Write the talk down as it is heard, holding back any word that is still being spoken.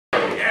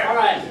All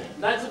right,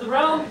 Knights of the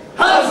Realm.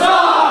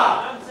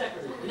 Huzzah!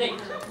 Nonsequitor.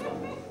 Nate.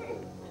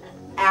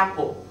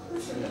 Apple.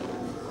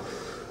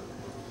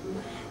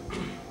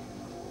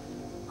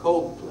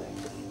 Coldplay.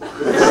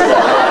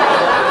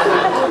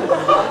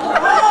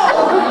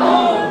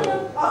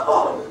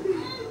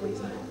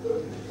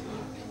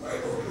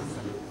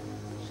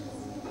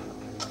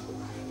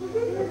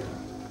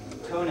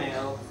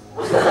 Toenail.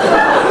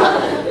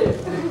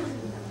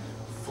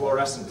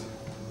 Fluorescent.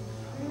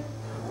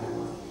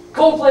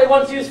 Coldplay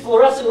once used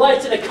fluorescent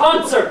lights in a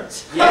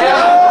concert. Yeah!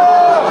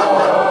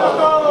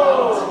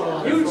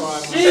 You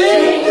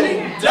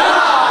sing,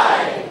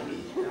 Die!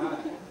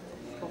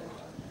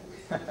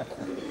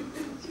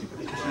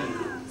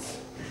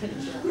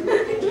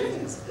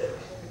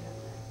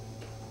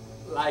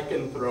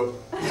 Lycanthrope.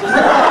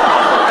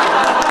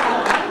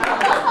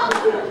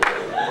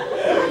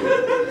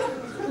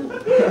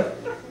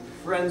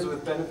 Friends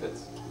with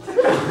benefits.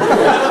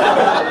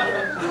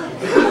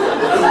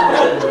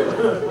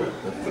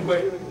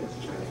 Wait.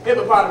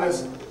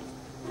 Hippopotamus.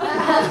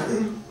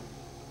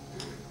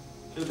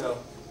 Pluto.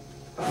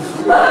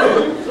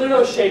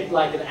 Pluto's shaped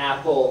like an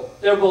apple.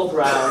 They're both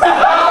round.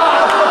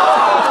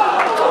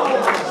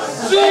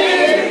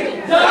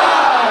 Sing!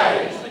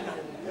 Die!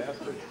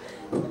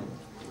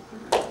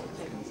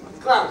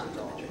 Clown.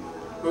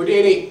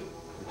 Houdini.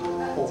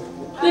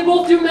 They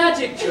both do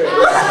magic tricks. What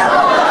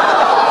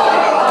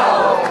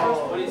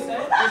do you say?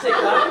 You say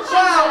clown?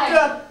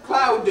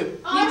 Cloud. You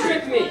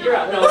tricked me. You're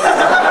out. No.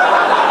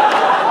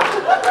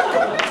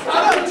 I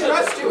don't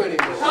trust you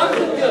anymore. Tom's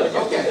good.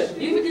 You're Okay. good.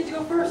 You even get to go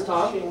first,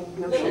 Tom.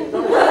 No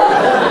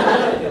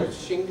shit.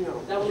 Shing no.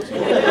 That was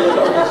good.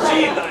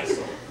 Gee, nice.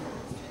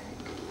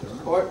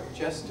 Court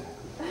jester.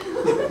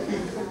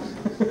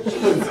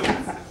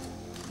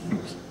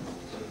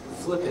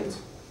 Flippant.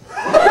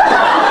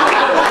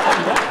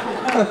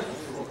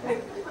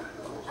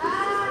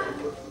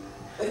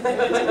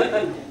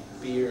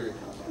 Beard.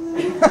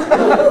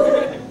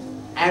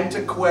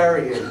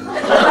 Antiquarian.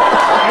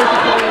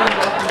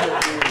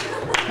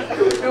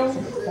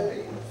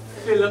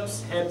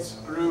 Phillips head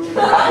screw.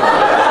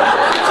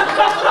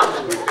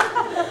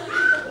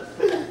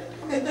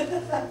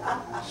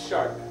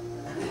 Shark.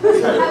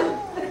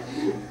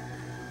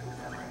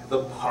 The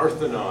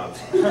Parthenon.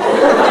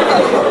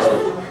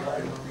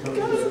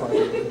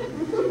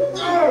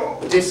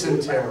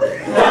 Dysentery.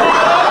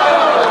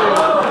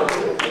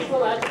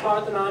 People at the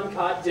Parthenon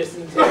caught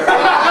dysentery.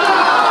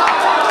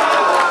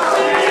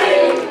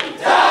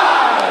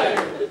 Die!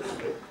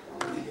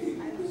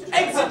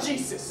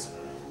 Exegesis.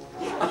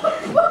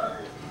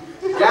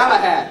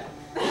 Galahad.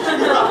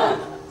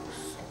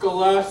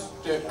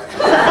 Scholastic.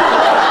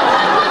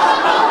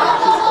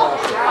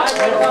 I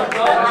read about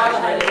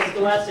God in a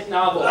scholastic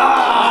novel.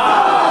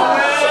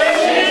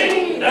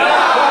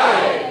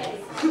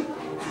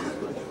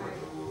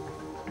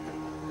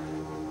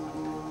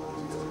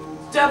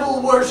 Devil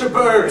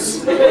worshippers.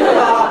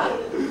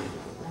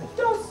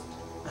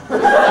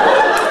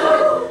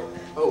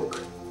 Oak.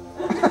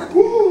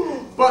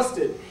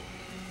 Busted.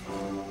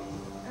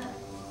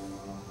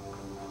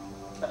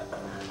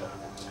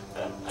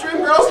 Trim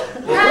girls.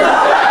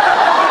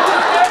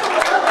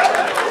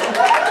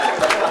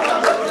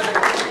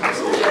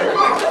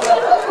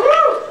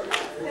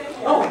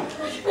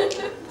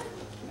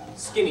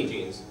 Skinny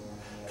jeans.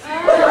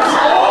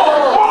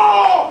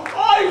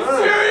 Are you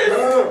serious?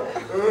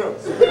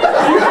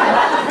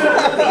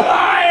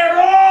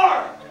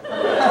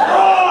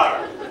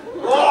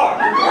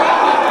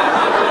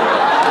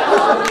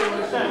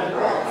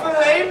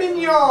 Filet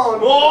mignon.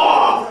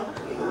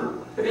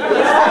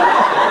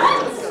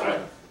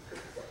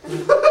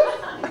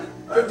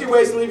 50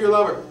 ways to leave your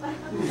lover.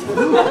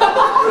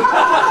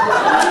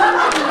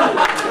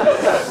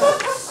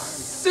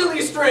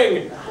 Silly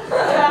string.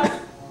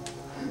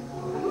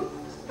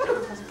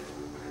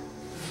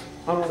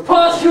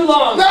 Pause too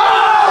long. No!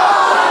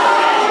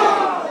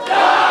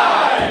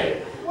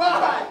 Die!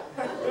 Why?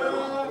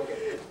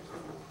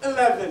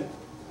 11.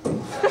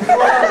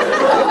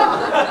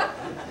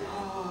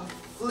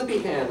 Flippy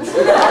hands.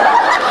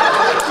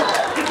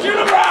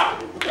 Unibrow!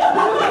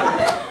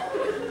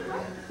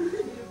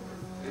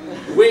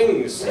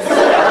 Wings.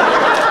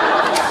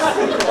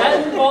 That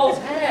involves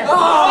hands. Oh!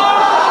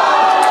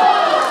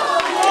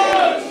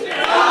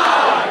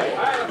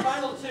 Alright, the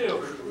final two.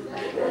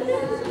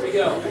 Here we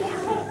go.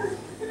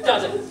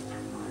 Does it?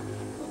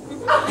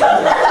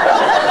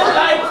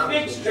 Light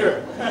fixture.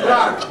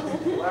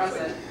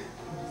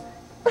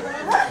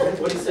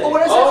 What do you say? Oh, what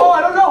did I say? Oh,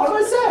 I don't know. What do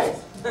I say?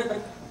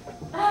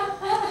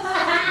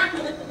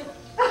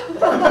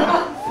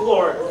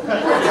 Floor.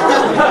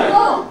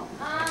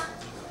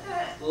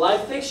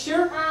 Light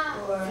fixture.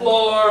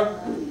 Floor.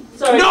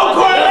 Sorry. No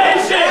corner!